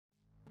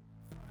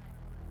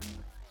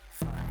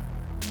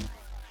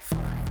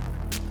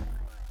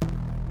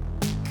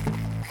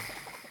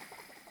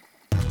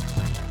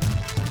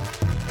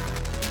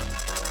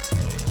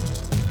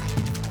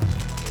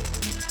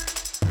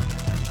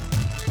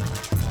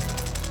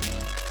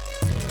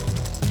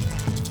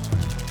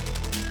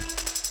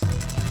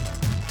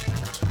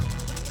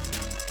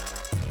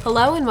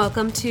Hello and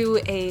welcome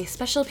to a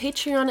special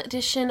Patreon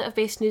edition of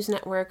Base News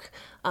Network.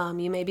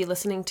 You may be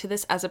listening to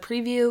this as a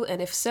preview,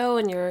 and if so,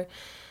 and you're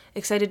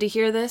excited to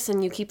hear this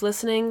and you keep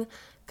listening,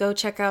 go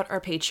check out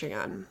our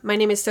Patreon. My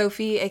name is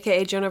Sophie,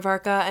 aka Jonah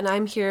Varka, and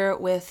I'm here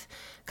with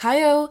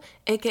Kaio,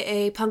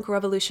 aka Punk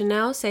Revolution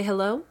Now. Say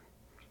hello.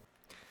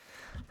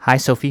 Hi,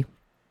 Sophie.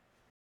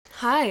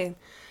 Hi.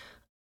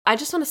 I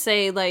just want to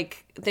say,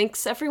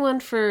 thanks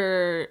everyone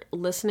for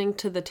listening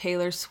to the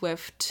Taylor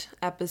Swift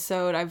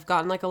episode. I've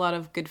gotten, a lot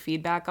of good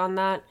feedback on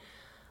that.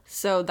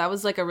 So that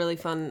was, a really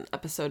fun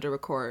episode to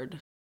record.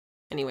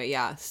 Anyway,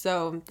 yeah.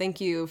 So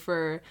thank you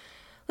for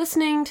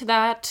listening to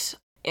that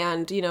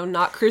and,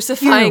 not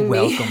crucifying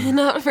me.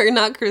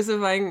 not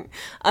crucifying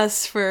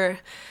us for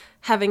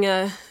having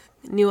a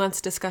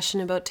nuanced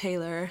discussion about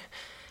Taylor.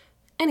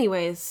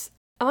 Anyways,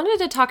 I wanted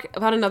to talk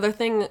about another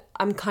thing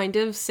I'm kind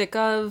of sick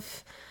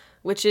of,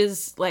 which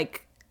is,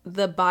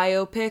 the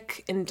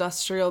biopic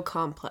industrial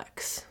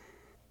complex.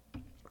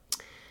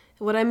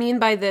 What I mean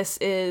by this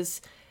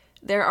is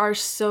there are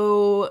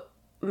so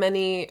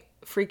many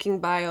freaking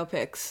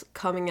biopics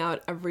coming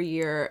out every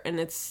year, and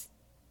it's,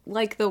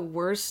 the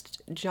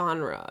worst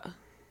genre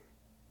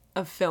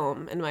of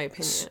film, in my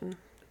opinion.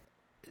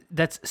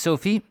 That's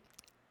Sophie.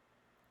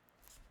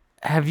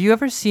 Have you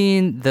ever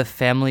seen the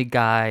Family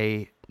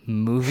Guy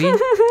movie?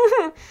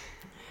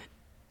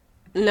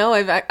 No,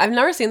 I've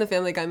never seen the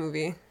Family Guy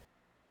movie.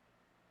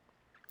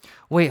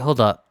 Wait, hold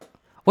up.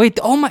 Wait,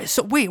 oh my,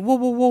 so wait,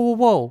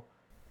 whoa.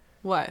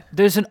 What?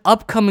 There's an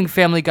upcoming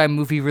Family Guy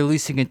movie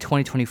releasing in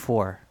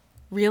 2024.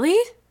 Really?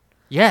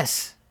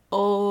 Yes.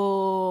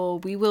 Oh,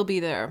 we will be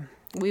there.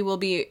 We will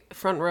be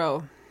front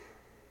row.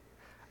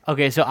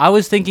 Okay, so I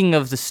was thinking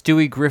of the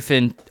Stewie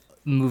Griffin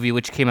movie,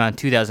 which came out in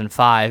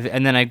 2005,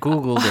 and then I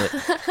Googled it,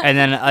 and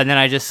then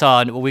I just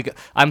saw,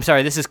 I'm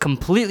sorry, this is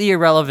completely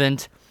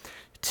irrelevant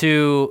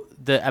to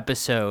the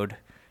episode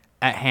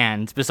at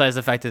hand, besides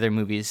the fact that they're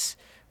movies,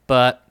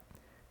 but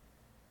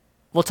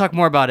we'll talk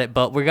more about it.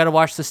 But we got to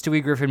watch the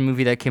Stewie Griffin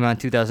movie that came out in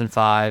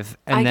 2005,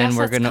 and I then guess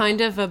we're that's gonna. Kind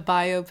of a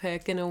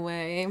biopic in a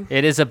way.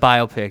 It is a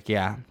biopic,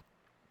 yeah.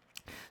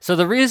 So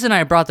the reason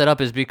I brought that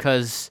up is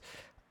because,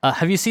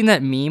 have you seen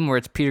that meme where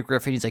it's Peter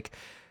Griffin? He's like,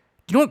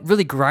 "You know what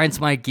really grinds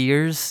my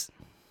gears?"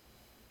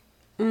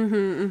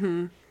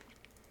 Mm-hmm.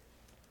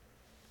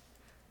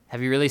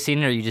 Have you really seen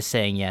it, or are you just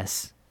saying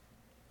yes?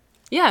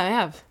 Yeah, I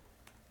have.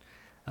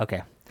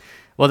 Okay.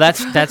 Well,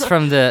 that's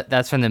from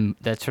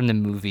the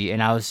movie,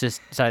 and I was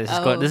just sorry.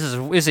 This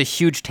is a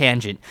huge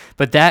tangent,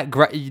 but the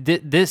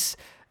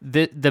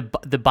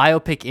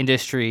biopic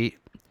industry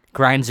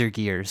grinds your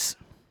gears.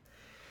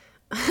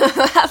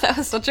 That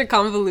was such a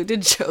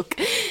convoluted joke.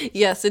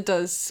 Yes, it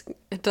does.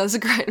 It does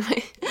grind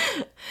my.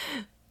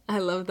 I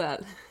love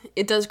that.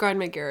 It does grind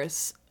my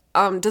gears.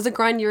 Does it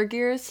grind your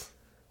gears?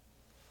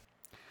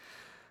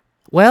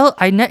 Well,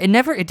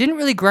 it didn't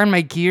really grind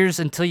my gears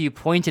until you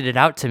pointed it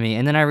out to me,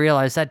 and then I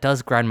realized that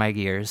does grind my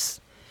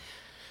gears.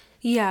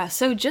 Yeah,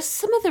 so just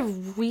some of the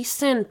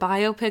recent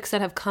biopics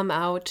that have come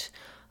out.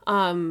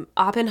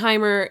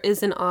 Oppenheimer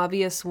is an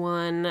obvious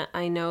one.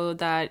 I know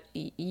that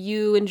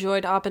you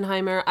enjoyed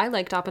Oppenheimer. I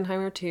liked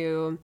Oppenheimer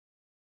too.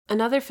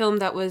 Another film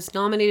that was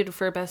nominated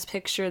for Best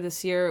Picture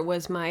this year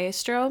was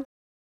Maestro,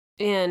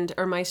 and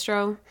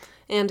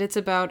it's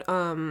about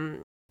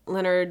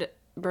Leonard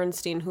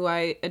Bernstein, who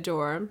I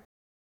adore.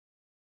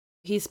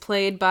 He's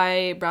played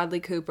by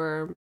Bradley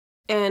Cooper,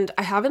 and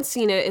I haven't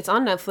seen it. It's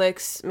on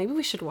Netflix. Maybe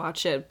we should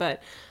watch it,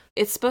 but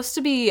it's supposed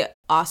to be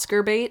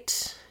Oscar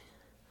bait.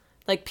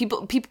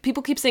 People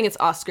keep saying it's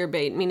Oscar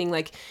bait, meaning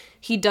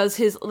he does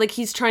his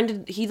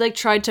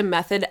tried to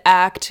method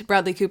act.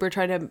 Bradley Cooper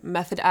tried to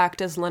method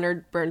act as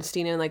Leonard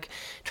Bernstein and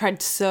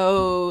tried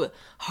so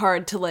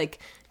hard to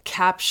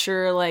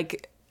capture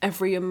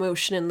every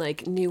emotion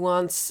and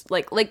nuance,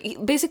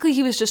 basically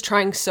he was just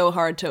trying so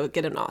hard to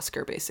get an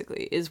Oscar,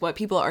 basically, is what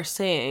people are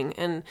saying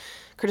and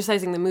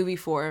criticizing the movie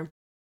for.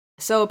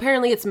 So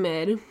apparently it's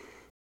mid.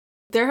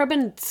 There have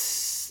been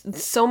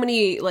so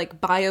many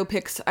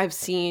biopics I've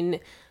seen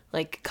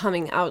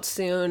coming out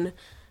soon,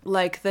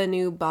 the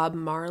new Bob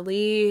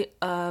Marley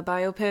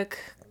biopic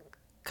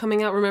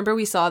coming out. Remember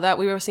we saw that?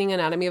 We were seeing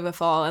Anatomy of a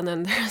Fall, and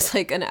then there's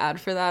an ad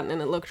for that,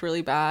 and it looked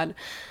really bad.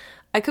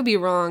 I could be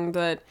wrong,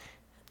 but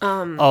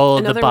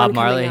the Bob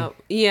Marley.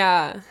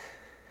 Yeah.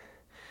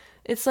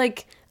 It's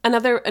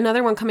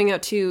another one coming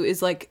out too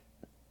is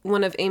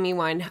one of Amy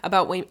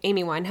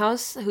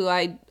Winehouse, who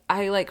I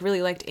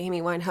really liked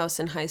Amy Winehouse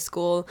in high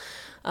school.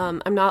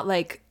 I'm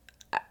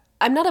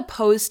not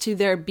opposed to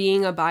there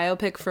being a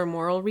biopic for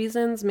moral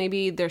reasons.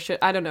 Maybe there should,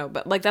 I don't know,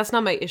 but that's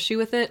not my issue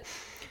with it.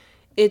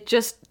 It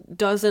just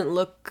doesn't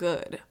look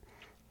good.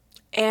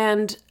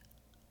 And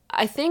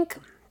I think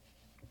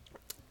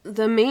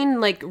the main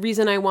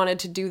reason I wanted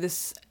to do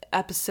this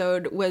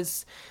episode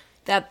was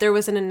that there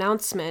was an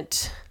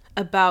announcement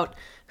about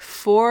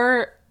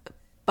 4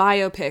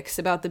 biopics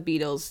about the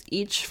Beatles,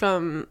 each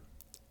from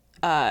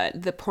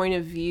the point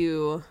of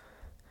view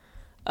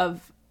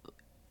of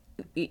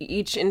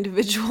each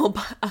individual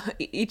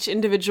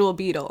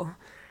Beatle.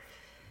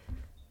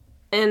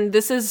 And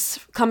this is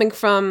coming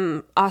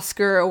from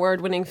Oscar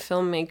award-winning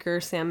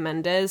filmmaker Sam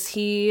Mendes.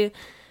 He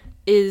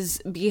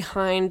is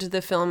behind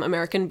the film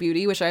American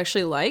Beauty, which I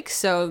actually like,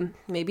 so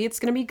maybe it's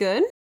going to be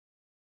good.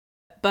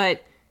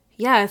 But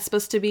yeah, it's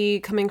supposed to be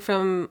coming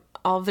from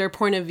all of their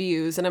point of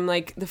views, and I'm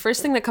like, the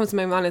first thing that comes to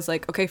my mind is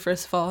like, okay,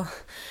 first of all,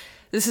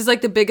 this is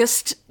like the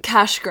biggest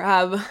cash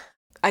grab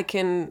I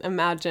can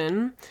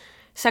imagine.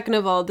 Second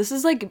of all, this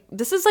is like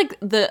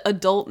the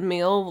adult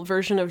male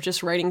version of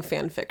just writing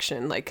fan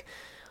fiction. Like,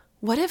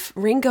 what if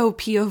Ringo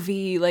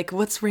POV, like,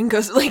 what's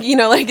Ringo's, like, you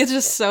know, like, it's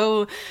just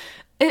so,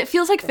 it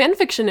feels like fan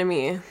fiction to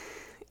me.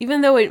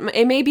 Even though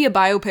it may be a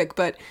biopic,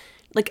 but,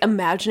 like,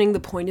 imagining the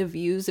point of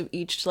views of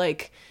each,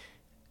 like,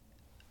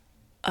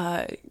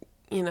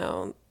 you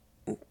know,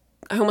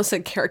 I almost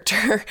said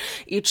character,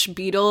 each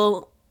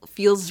Beatle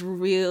feels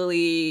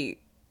really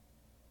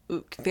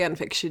fan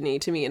fiction-y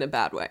to me in a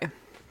bad way.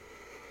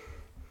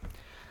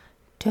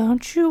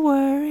 Don't you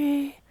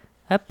worry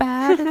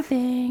about a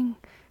thing,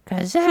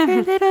 'cause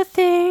every little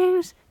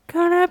thing's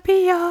gonna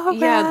be alright.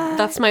 Yeah,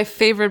 that's my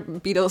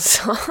favorite Beatles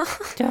song.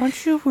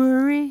 Don't you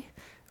worry.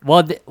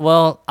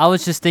 Well, I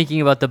was just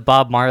thinking about the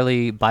Bob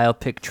Marley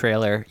biopic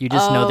trailer. You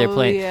just know they're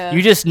playing. Yeah.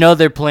 You just know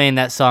they're playing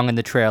that song in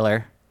the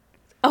trailer.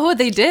 Oh,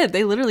 they did.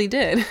 They literally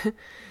did.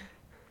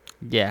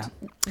 Yeah.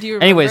 Do you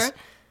remember? Anyways,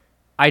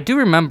 I do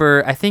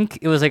remember. I think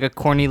it was like a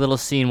corny little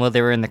scene while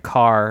they were in the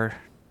car.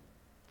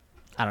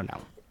 I don't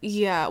know.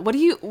 Yeah. What do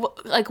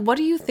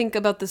you think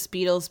about this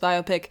Beatles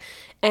biopic,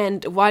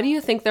 and why do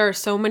you think there are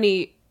so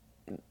many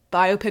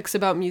biopics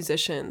about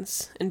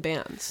musicians and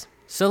bands?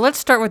 So let's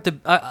start with the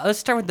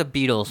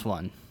Beatles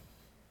one.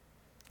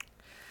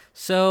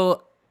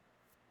 So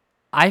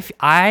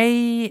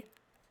I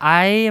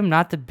am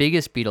not the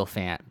biggest Beatles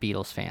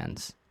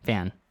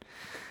fan.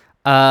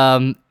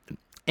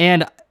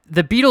 And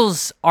the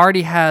Beatles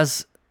already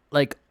has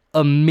like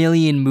a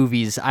million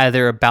movies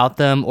either about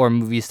them or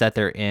movies that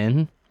they're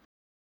in.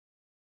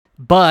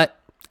 But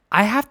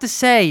I have to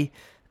say,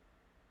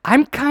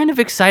 I'm kind of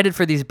excited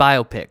for these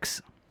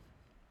biopics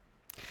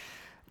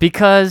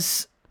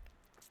because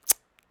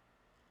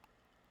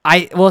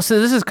so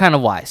this is kind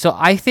of why. So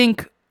I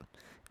think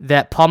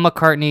that Paul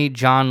McCartney,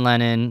 John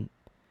Lennon,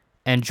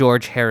 and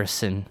George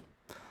Harrison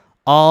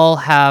all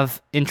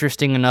have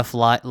interesting enough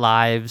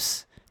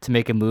lives to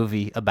make a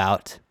movie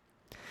about.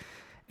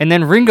 And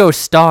then Ringo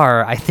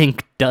Starr, I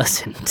think,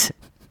 doesn't.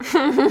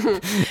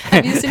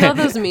 Have you seen all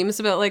those memes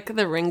about like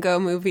the Ringo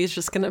movie is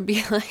just gonna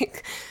be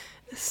like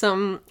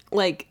some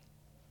like,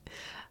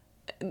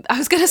 I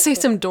was gonna say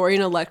some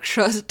Dorian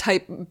Electra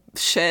type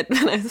shit,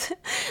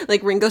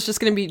 like Ringo's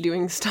just gonna be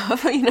doing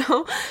stuff, you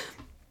know?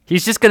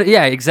 He's just gonna,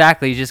 yeah,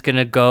 exactly. He's just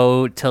gonna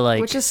go to like,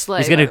 which is slight,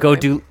 he's gonna go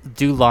way.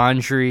 do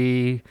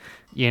laundry,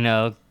 you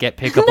know, get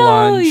pickup No,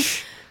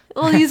 lunch.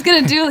 He's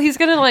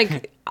gonna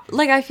like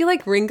I feel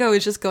like Ringo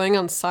is just going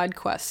on side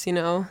quests, you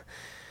know?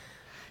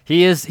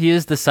 He is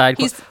the side.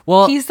 He's the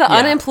yeah.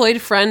 unemployed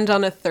friend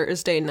on a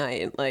Thursday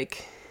night,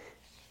 like,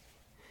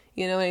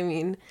 you know what I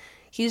mean?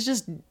 He's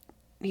just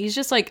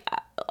like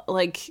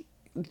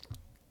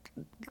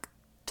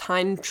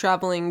time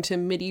traveling to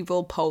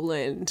medieval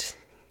Poland.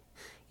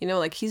 You know,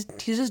 like he's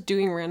just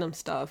doing random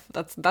stuff.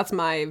 That's the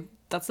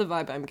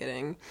vibe I'm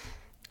getting.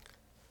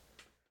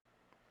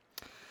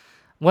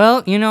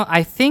 Well, you know,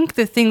 I think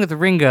the thing with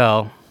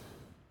Ringo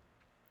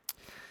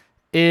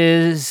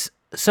is,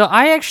 so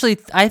I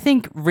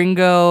think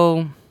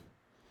Ringo's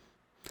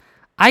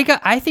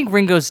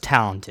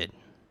talented.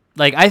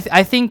 Like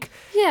I think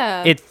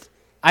Yeah.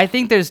 I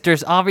think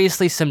there's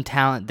obviously some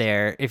talent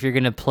there if you're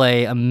gonna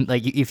play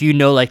like if you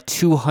know like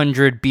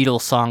 200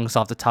 Beatles songs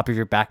off the top of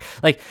your back.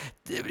 Like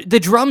the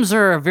drums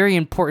are a very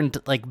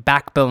important like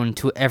backbone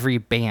to every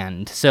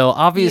band. So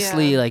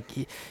obviously like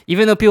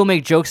even though people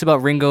make jokes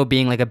about Ringo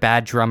being like a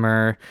bad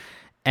drummer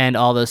and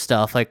all this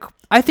stuff, like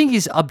I think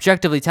he's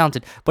objectively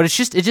talented. But it's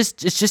just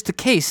the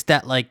case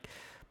that like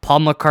Paul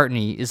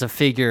McCartney is a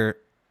figure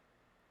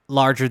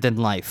larger than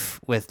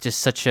life with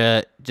just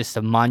a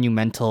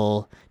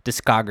monumental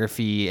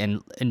discography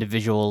and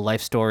individual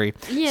life story.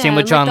 Yeah, same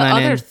with John like the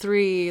Lennon. other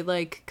three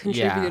like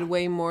contributed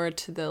way more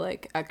to the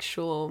like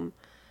actual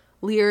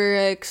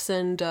lyrics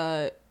and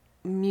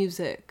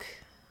music,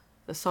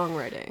 the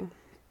songwriting.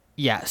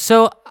 Yeah,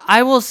 so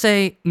I will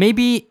say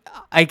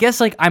I guess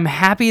like I'm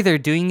happy they're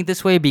doing it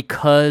this way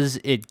because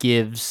it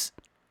gives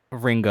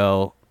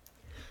Ringo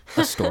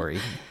a story.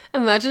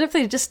 Imagine if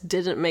they just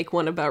didn't make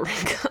one about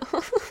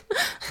Ringo.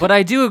 But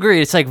I do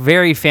agree, it's like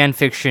very fan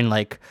fiction,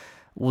 like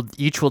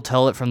each will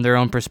tell it from their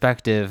own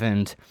perspective,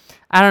 and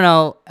I don't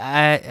know,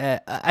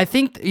 I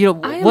think, you know,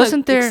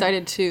 wasn't there...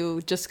 excited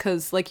too, just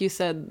because, like you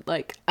said,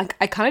 like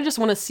I kind of just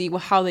want to see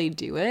how they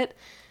do it,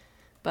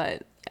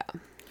 but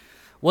yeah.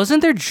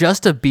 Wasn't there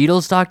just a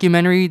Beatles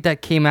documentary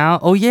that came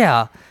out? Oh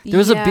yeah, there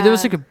was like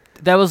a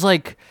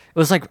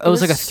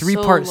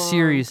 3-part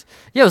series.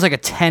 Yeah, it was like a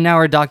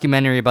 10-hour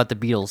documentary about the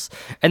Beatles,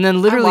 and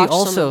then literally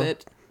also, some of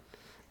it.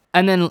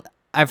 And then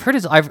I've heard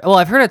it's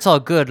all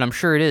good, and I'm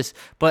sure it is.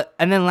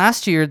 And then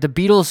last year the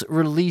Beatles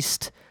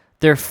released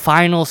their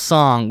final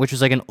song, which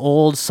was like an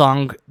old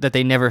song that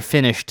they never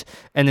finished,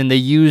 and then they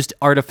used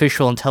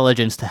artificial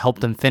intelligence to help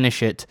them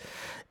finish it,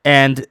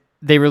 and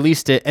they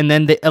released it. And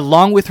then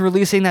along with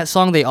releasing that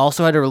song, they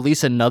also had to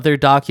release another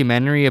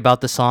documentary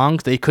about the song.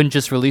 They couldn't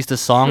just release the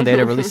song; they had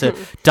to release a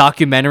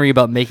documentary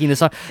about making the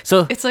song.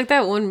 So it's like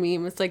that one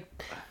meme. It's like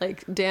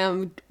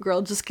damn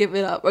girl, just give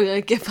it up, or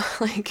like give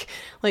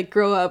like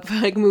grow up,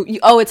 like move.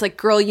 It's like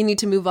girl, you need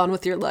to move on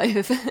with your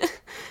life.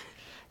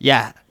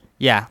 Yeah.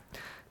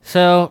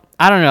 So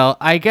I don't know.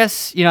 I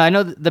guess I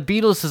know the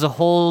Beatles is a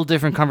whole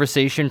different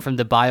conversation from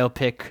the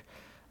biopic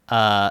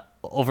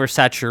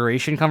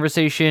oversaturation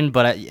conversation,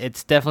 but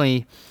it's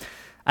definitely,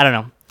 I don't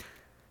know.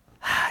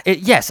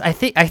 Yes, I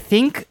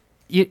think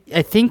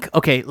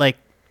okay, like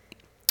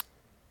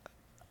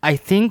I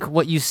think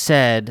what you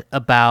said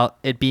about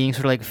it being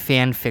sort of like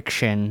fan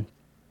fiction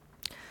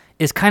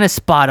is kind of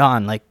spot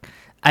on. Like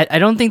I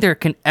don't think there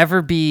can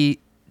ever be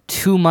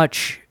too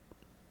much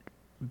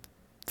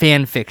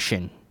fan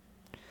fiction.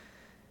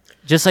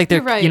 Just like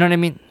they're, right. You know what I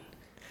mean?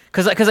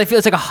 Because I feel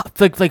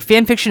it's like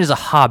fan fiction is a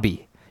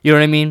hobby. You know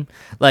what I mean?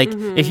 Like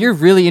if you're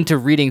really into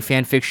reading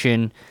fan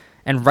fiction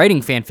and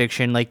writing fan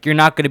fiction, like you're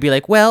not going to be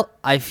like, well,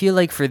 I feel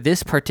like for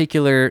this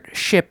particular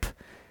ship,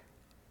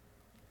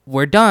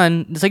 we're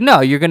done. It's like,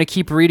 no, you're going to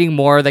keep reading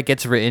more that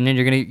gets written, and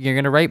you're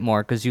gonna write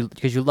more because you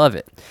love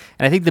it.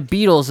 And I think the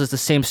Beatles is the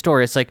same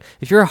story. It's like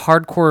if you're a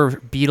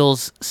hardcore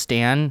Beatles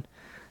stan,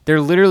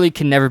 there literally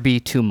can never be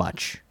too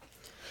much.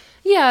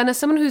 Yeah, and as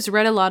someone who's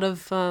read a lot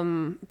of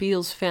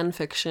Beatles fan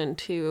fiction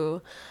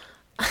too,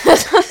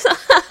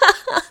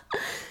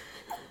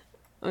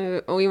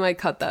 we might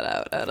cut that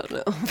out. I don't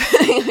know.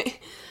 But anyway,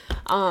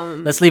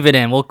 let's leave it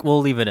in. We'll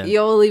leave it in.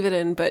 You'll leave it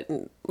in, but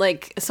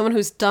like someone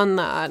who's done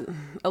that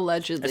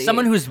allegedly, as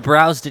someone who's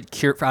browsed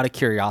it out of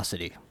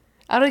curiosity.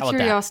 Out of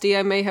curiosity,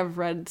 I may have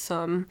read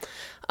some.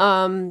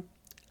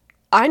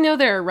 I know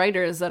there are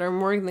writers that are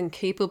more than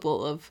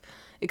capable of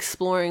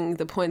exploring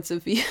the points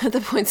of view of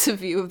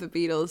the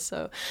Beatles.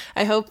 So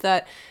I hope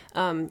that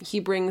he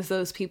brings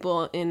those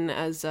people in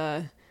as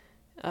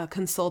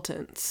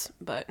consultants.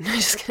 But I'm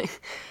just kidding.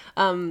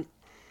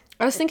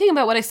 I was thinking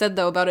about what I said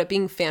though about it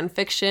being fan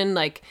fiction.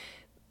 Like,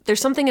 there's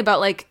something about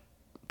like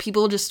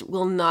people just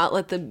will not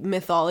let the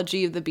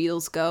mythology of the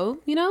Beatles go,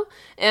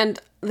 And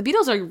the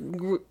Beatles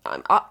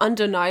are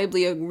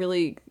undeniably a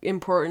really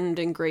important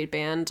and great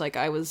band. Like,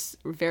 I was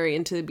very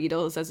into the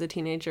Beatles as a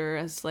teenager,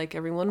 as like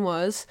everyone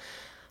was.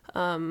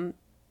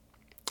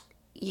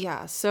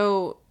 Yeah,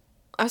 so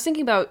I was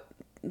thinking about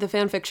the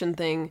fan fiction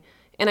thing,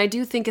 and I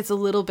do think it's a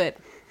little bit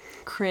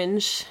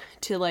cringe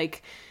to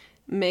like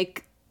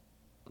make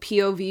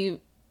POV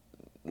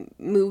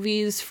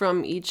movies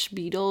from each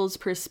Beatles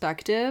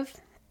perspective.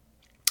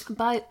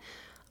 But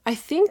I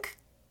think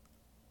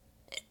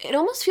it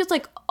almost feels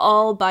like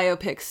all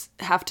biopics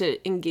have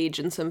to engage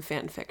in some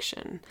fan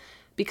fiction,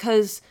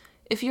 because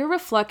if you're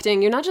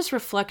reflecting, you're not just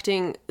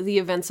reflecting the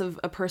events of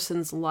a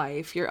person's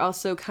life, you're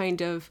also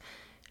kind of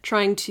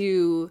trying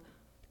to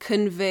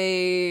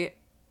convey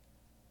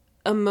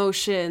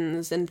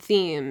emotions and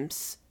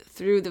themes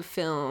through the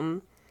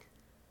film.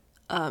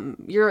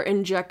 You're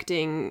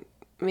injecting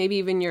maybe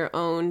even your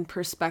own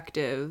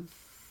perspective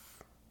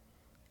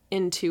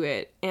into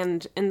it,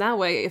 and in that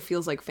way it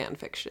feels like fan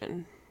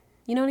fiction.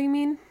 You know what I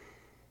mean?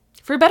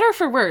 For better or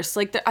for worse.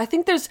 Like, I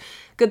think there's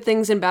good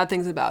things and bad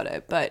things about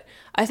it, but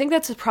I think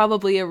that's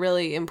probably a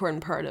really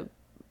important part of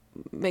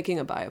making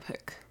a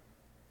biopic.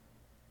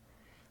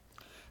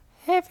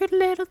 Every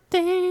little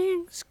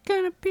thing's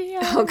gonna be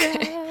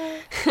okay.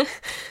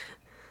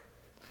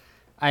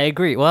 I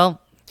agree. Well,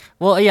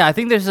 yeah. I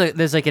think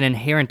there's like an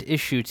inherent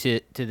issue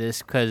to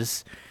this,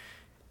 because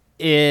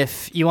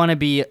if you want to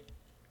be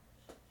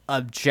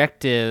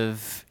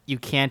objective, you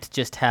can't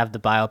just have the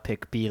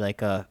biopic be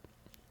like a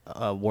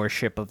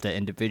worship of the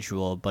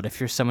individual. But if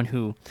you're someone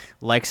who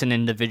likes an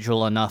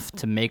individual enough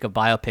to make a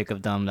biopic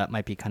of them, that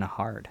might be kind of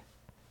hard.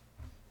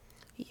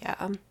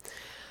 Yeah.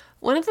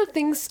 One of the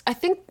things I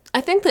think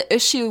the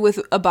issue with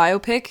a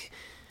biopic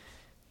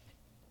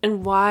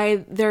and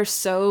why they're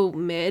so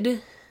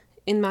mid,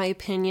 in my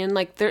opinion,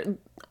 like they're,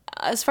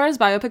 as far as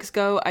biopics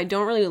go, I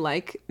don't really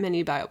like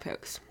many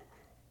biopics.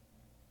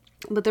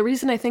 But the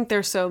reason I think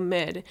they're so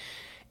mid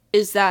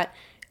is that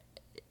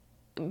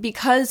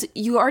because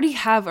you already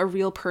have a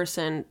real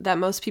person that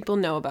most people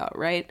know about,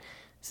 right?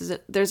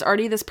 There's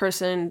already this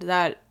person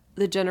that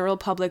the general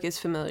public is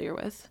familiar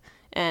with,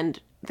 and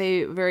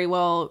they very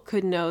well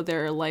could know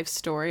their life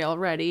story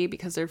already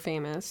because they're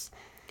famous.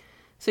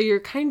 So you're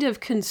kind of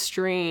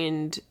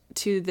constrained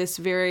to this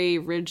very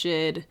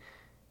rigid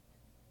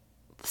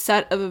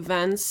set of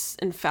events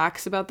and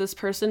facts about this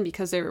person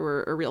because they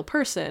were a real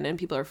person and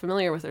people are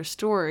familiar with their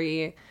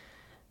story.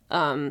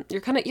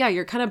 You're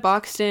kind of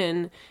boxed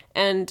in,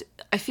 and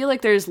I feel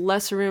like there's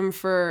less room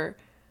for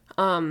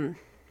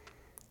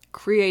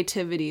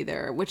creativity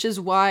there, which is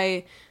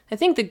why I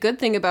think the good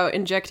thing about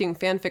injecting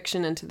fan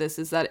fiction into this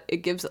is that it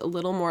gives a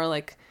little more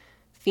like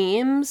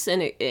themes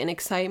and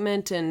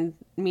excitement and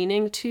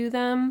meaning to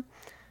them.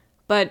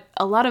 But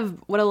a lot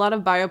of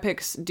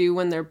biopics do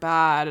when they're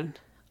bad.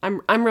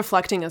 I'm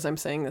reflecting as I'm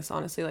saying this,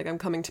 honestly. Like, I'm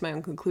coming to my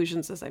own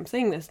conclusions as I'm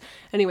saying this.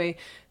 Anyway,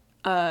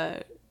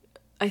 I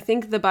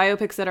think the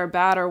biopics that are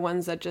bad are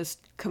ones that just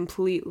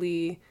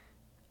completely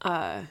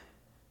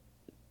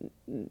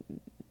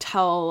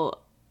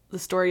tell the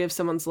story of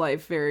someone's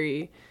life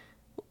in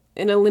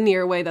a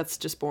linear way that's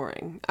just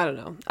boring. I don't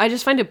know. I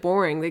just find it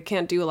boring. They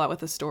can't do a lot with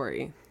the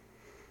story.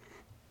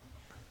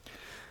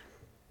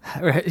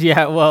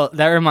 Yeah, well,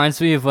 that reminds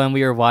me of when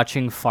we were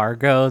watching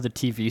Fargo, the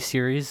TV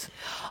series.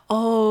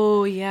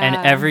 Oh, yeah. And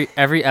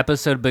every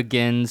episode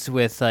begins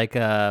with like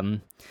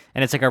and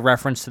it's like a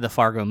reference to the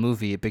Fargo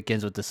movie. It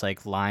begins with this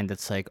like line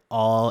that's like,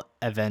 all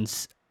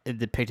events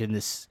depicted in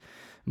this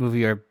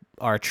movie are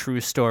a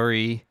true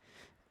story.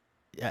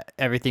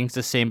 Everything's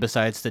the same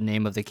besides the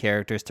name of the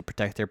characters to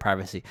protect their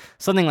privacy.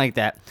 Something like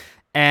that.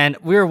 And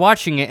we were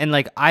watching it, and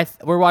like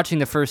we're watching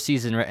the first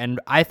season, right? And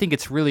I think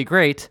it's really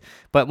great.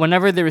 But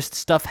whenever there was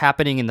stuff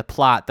happening in the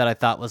plot that I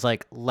thought was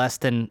like less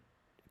than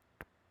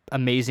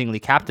amazingly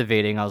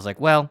captivating, I was like,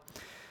 well,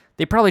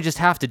 they probably just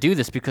have to do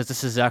this because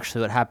this is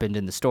actually what happened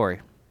in the story.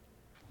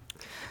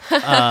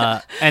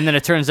 And then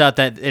it turns out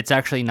that it's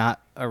actually not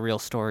a real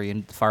story,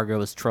 and Fargo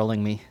was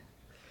trolling me.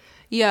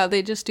 Yeah,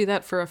 they just do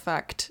that for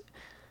effect.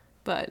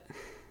 But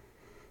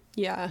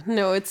yeah,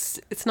 no, it's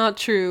not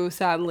true,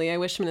 sadly. I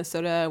wish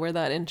Minnesota were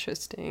that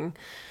interesting.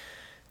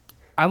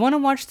 I want to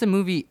watch the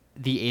movie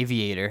The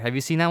Aviator. Have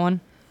you seen that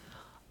one?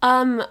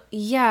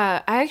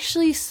 Yeah, I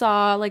actually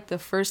saw like the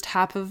first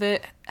half of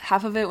it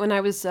when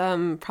I was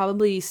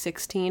probably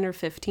 16 or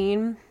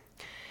 15.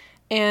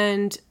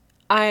 And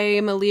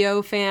I'm a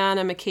Leo fan,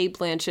 I'm a Cate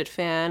Blanchett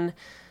fan,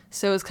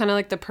 so it was kind of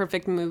like the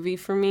perfect movie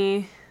for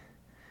me.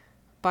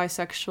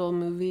 Bisexual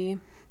movie.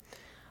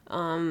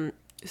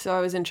 So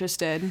I was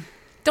interested.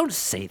 Don't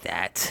say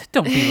that.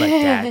 Don't be like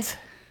that.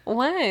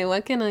 Why? Why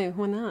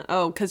not?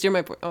 Oh, because you're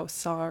my boy. Oh,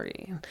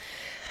 sorry.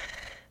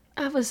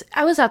 I was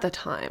at the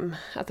time.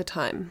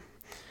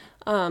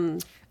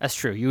 That's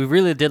true. You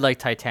really did like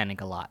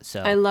Titanic a lot,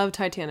 so. I love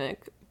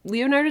Titanic.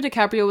 Leonardo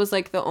DiCaprio was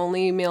like the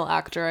only male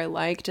actor I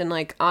liked, and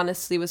like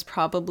honestly was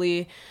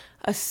probably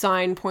a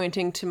sign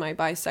pointing to my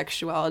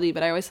bisexuality,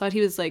 but I always thought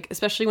he was like,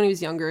 especially when he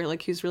was younger,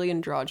 like he was really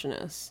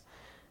androgynous.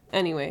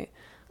 Anyway,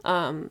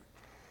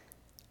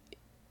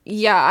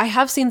 yeah, I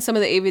have seen some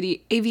of the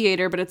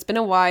Aviator, but it's been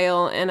a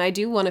while, and I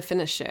do want to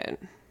finish it.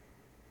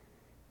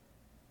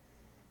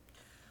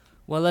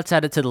 Well, let's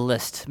add it to the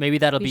list. Maybe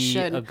that'll We be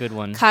should. a good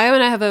one. Kaio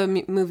and I have a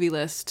movie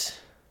list.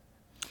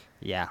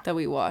 Yeah. That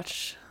we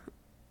watch.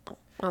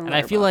 On and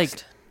I feel like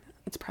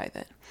it's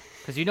private.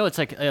 Because it's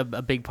like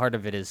a big part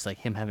of it is like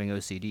him having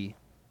OCD.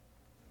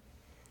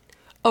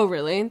 Oh,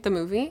 really? The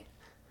movie?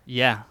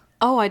 Yeah.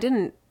 Oh, I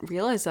didn't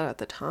realize that at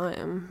the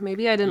time.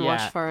 Maybe I didn't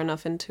watch far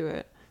enough into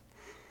it.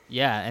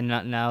 Yeah, and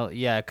now,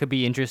 it could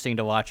be interesting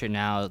to watch it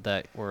now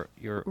that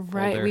you're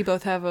right. older. We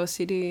both have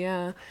OCD.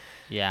 Yeah.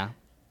 Yeah.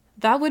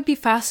 That would be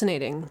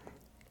fascinating.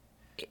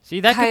 See,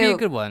 that could be a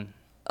good one.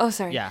 Oh,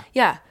 sorry. Yeah.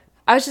 Yeah.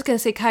 I was just gonna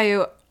say,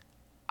 Kaio,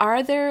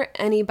 are there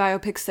any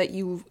biopics that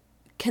you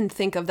can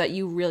think of that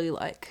you really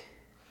like?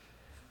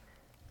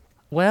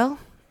 Well,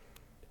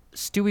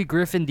 Stewie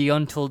Griffin, The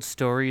Untold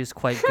Story is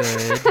quite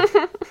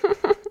good.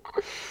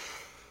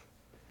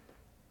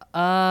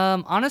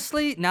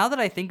 Honestly, now that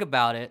I think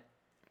about it,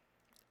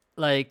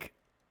 like,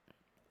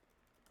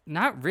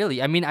 not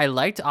really. I mean, I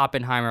liked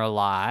Oppenheimer a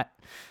lot.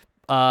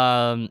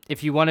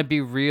 If you want to be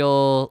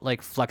real,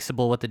 like,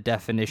 flexible with the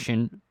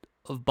definition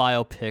of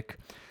biopic,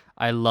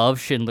 I love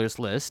Schindler's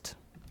List.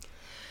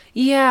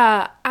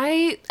 Yeah,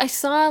 I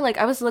saw, like,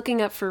 I was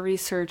looking up for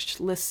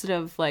research lists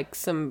of, like,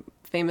 some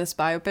famous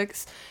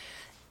biopics,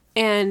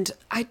 and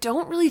I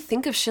don't really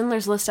think of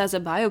Schindler's List as a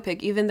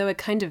biopic, even though it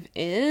kind of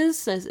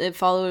is, as it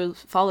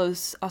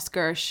follows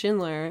Oskar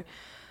Schindler,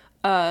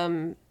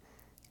 and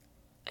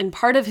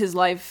part of his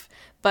life,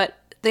 but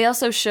they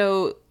also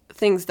show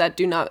things that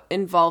do not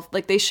involve,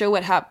 like, they show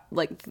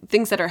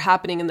things that are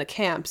happening in the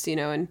camps, you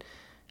know, and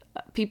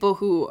people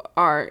who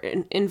are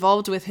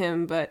involved with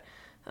him, but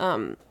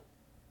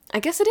I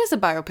guess it is a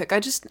biopic.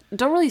 I just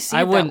don't really see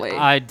it that way.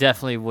 I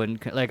definitely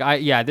wouldn't.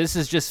 This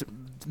is just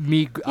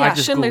me. Yeah, I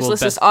just Schindler's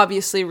List is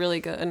obviously really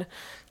good.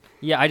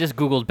 Yeah, I just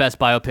Googled best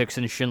biopics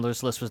and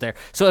Schindler's List was there.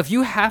 So if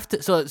you have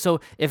to, so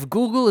if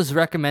Google is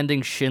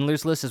recommending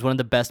Schindler's List as one of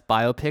the best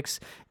biopics,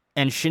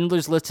 and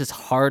Schindler's List is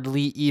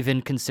hardly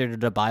even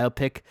considered a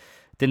biopic,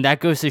 then that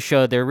goes to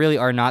show there really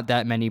are not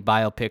that many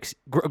biopics,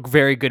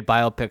 very good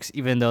biopics,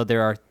 even though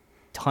there are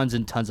tons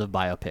and tons of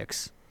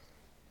biopics.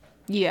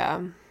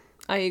 Yeah,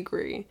 I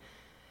agree.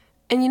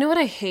 And you know what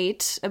I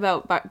hate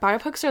about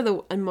biopics are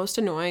the most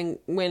annoying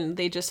when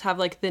they just have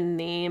like the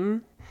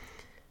name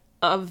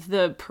of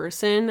the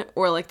person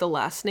or like the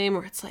last name,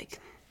 where it's like,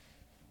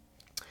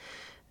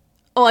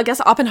 oh, I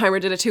guess Oppenheimer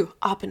did it too.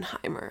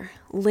 Oppenheimer,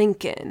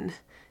 Lincoln,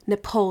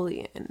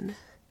 Napoleon,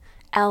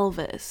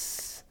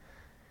 Elvis.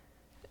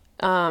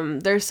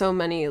 There's so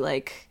many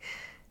like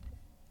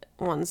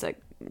ones that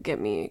get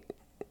me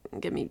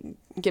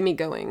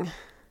going.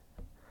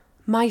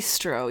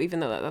 maestro, even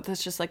though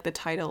that's just like the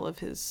title of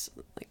his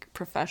like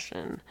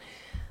profession.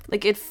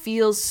 Like it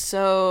feels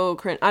so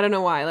cringe. I don't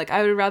know why. Like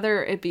I would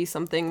rather it be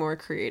something more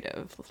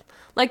creative,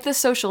 like The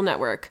Social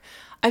Network.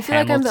 I feel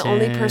like I'm the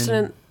only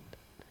person.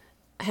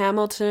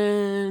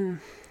 Hamilton,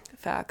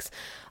 facts.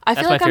 I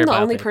feel like I'm the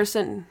only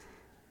person.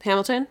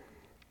 Hamilton.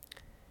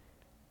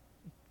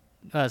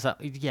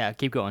 Yeah,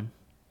 keep going.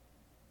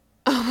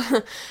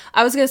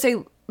 I was gonna say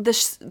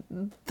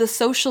the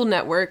Social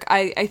Network.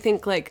 I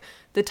think like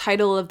the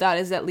title of that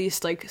is at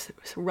least like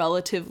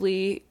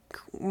relatively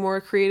more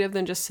creative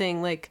than just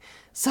saying like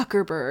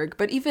Zuckerberg.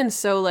 But even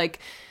so, like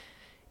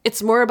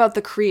it's more about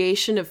the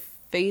creation of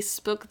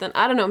Facebook than,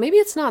 I don't know, maybe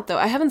it's not though.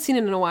 I haven't seen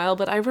it in a while,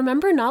 but I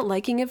remember not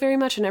liking it very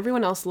much and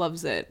everyone else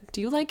loves it.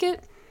 Do you like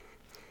it?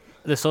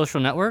 The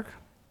Social Network?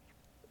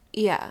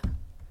 Yeah.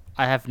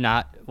 I have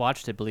not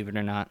watched it, believe it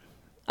or not.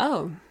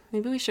 Oh,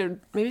 maybe we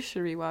should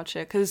rewatch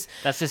it because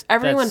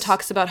everyone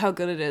talks about how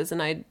good it is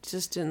and I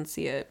just didn't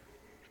see it.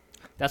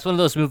 That's one of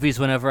those movies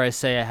whenever I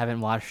say I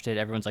haven't watched it,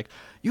 everyone's like,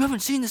 "You haven't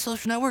seen The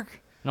Social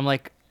Network?" And I'm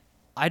like,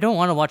 I don't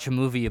want to watch a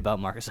movie about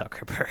Mark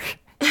Zuckerberg.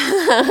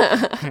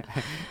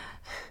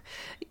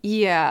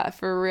 Yeah,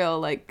 for real.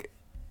 Like,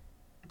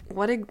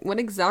 what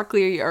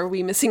exactly are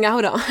we missing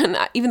out on?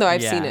 Even though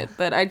I've seen it,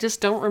 but I just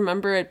don't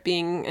remember it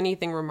being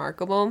anything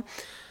remarkable.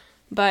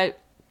 But,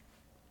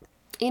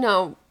 you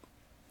know,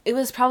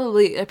 I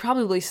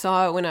probably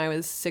saw it when I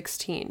was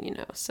 16, you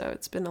know, so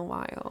it's been a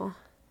while.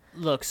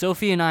 Look,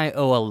 Sophie and I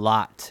owe a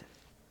lot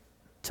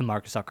to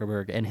Mark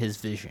Zuckerberg and his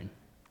vision.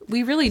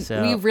 We really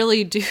do.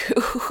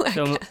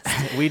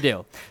 We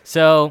do.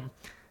 So,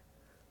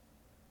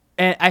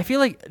 and I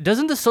feel like,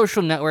 doesn't The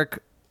Social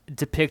Network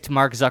depict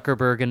Mark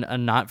Zuckerberg in a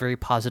not very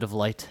positive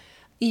light?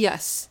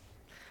 Yes.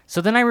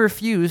 So then I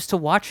refuse to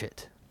watch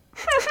it.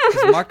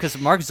 Because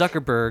Mark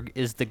Zuckerberg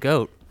is the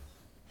GOAT.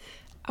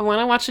 I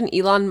want to watch an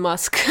Elon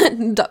Musk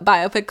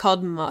biopic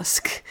called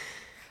Musk.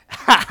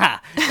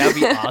 That'd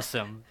be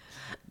awesome.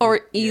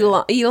 Or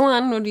Elon. Yeah.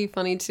 Elon would be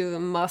funny too.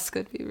 Musk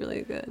would be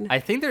really good. I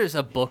think there's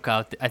a book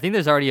out. I think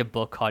there's already a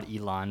book called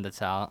Elon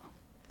that's out.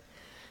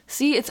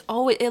 See, it's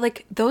always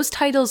like those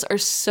titles are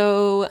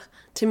so,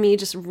 to me,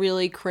 just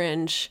really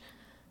cringe,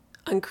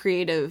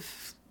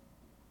 uncreative.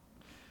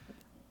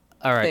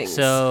 All right, things.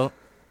 So,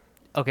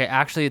 okay,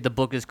 actually, the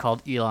book is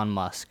called Elon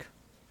Musk,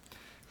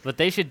 but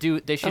they should do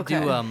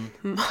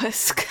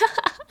Musk.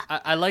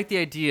 I like the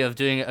idea of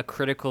doing a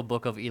critical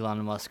book of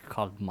Elon Musk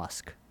called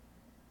Musk.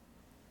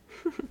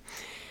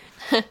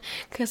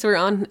 Because we're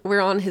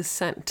on his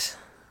scent.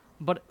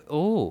 But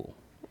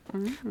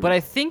but I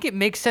think it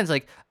makes sense.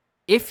 Like,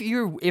 if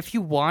you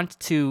want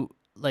to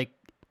like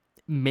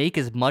make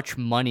as much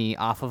money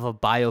off of a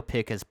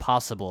biopic as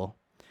possible,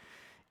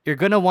 you're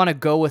gonna want to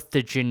go with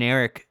the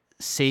generic,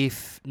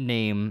 safe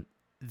name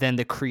than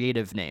the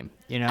creative name.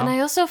 You know. And I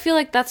also feel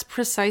like that's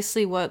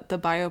precisely what the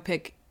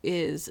biopic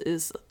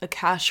is a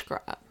cash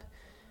grab.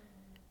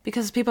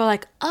 Because people are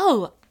like,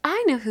 oh,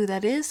 I know who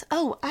that is.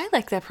 Oh, I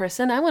like that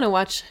person. I want to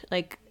watch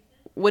like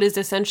what is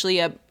essentially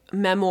a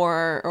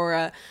memoir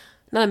or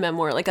not a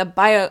memoir, like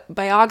a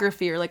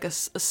biography or like a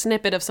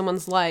snippet of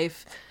someone's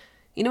life.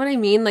 You know what I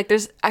mean? Like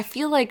I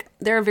feel like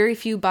there are very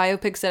few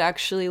biopics that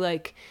actually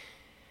like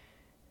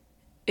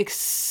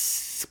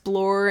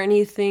explore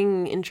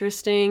anything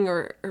interesting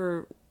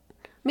or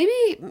maybe,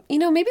 you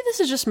know, maybe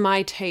this is just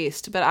my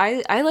taste, but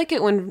I like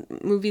it when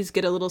movies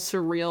get a little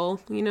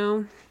surreal, you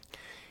know?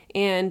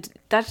 And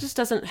that just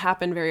doesn't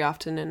happen very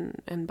often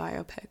in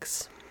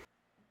biopics.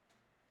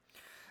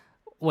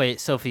 Wait,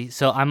 Sophie.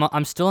 So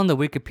I'm still on the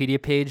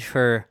Wikipedia page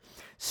for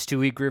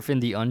Stewie Griffin: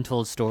 The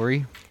Untold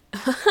Story.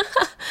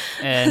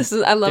 And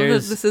I love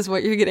that this is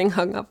what you're getting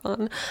hung up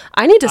on.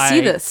 I need to see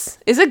this.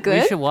 Is it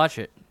good? You should watch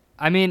it.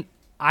 I mean,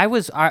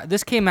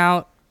 this came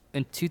out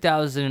in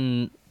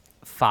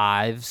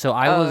 2005, so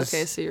I was.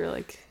 Okay, so you're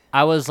like.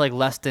 I was like,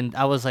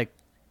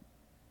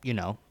 you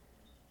know,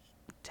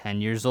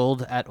 10 years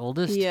old at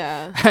oldest.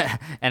 Yeah.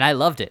 And I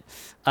loved it.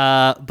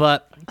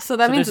 But so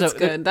means it's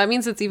good. That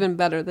means it's even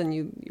better than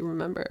you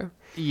remember.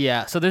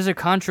 Yeah. So there's a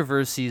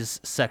controversies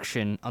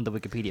section on the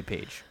Wikipedia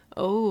page.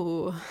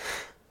 Oh.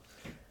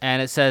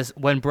 And it says,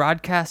 when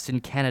broadcast in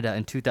Canada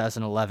in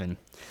 2011,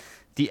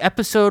 the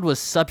episode was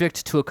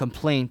subject to a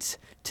complaint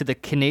to the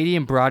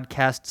Canadian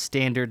Broadcast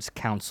Standards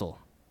Council.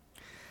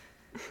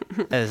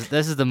 This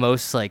is the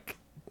most like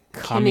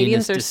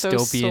communist dystopian.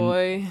 So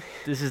soy.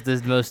 This is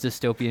the most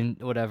dystopian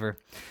whatever.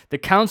 The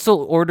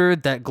council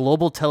ordered that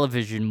Global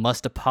Television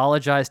must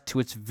apologize to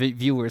its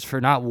viewers for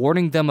not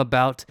warning them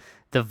about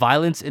the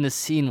violence in a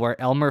scene where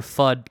Elmer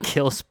Fudd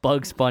kills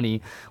Bugs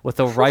Bunny with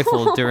a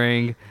rifle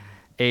during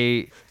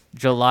a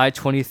July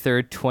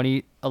 23rd,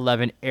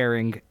 2011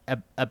 airing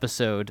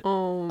episode.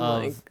 Oh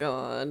my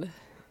god.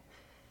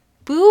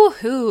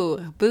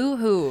 Boo-hoo.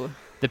 Boo-hoo.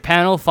 The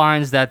panel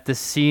finds that the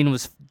scene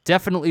was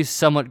definitely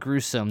somewhat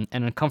gruesome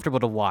and uncomfortable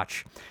to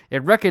watch.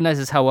 It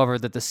recognizes, however,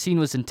 that the scene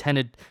was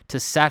intended to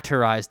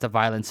satirize the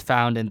violence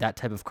found in that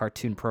type of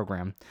cartoon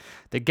program.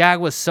 The gag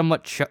was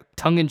somewhat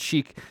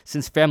tongue-in-cheek,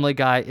 since Family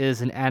Guy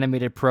is an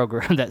animated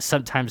program that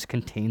sometimes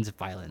contains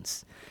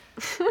violence.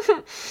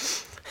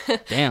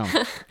 Damn.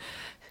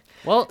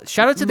 Well,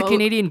 shout out to the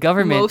Canadian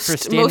government for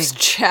standing...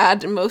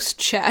 Most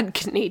Chad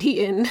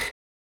Canadian.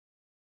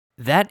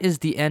 That is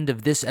the end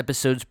of this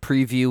episode's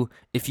preview.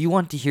 If you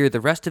want to hear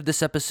the rest of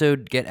this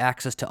episode, get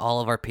access to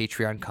all of our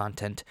Patreon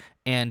content,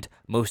 and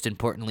most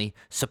importantly,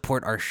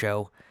 support our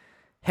show,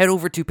 head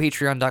over to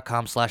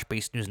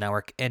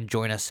patreon.com/basednewsnetwork and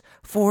join us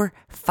for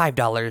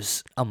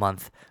 $5 a month.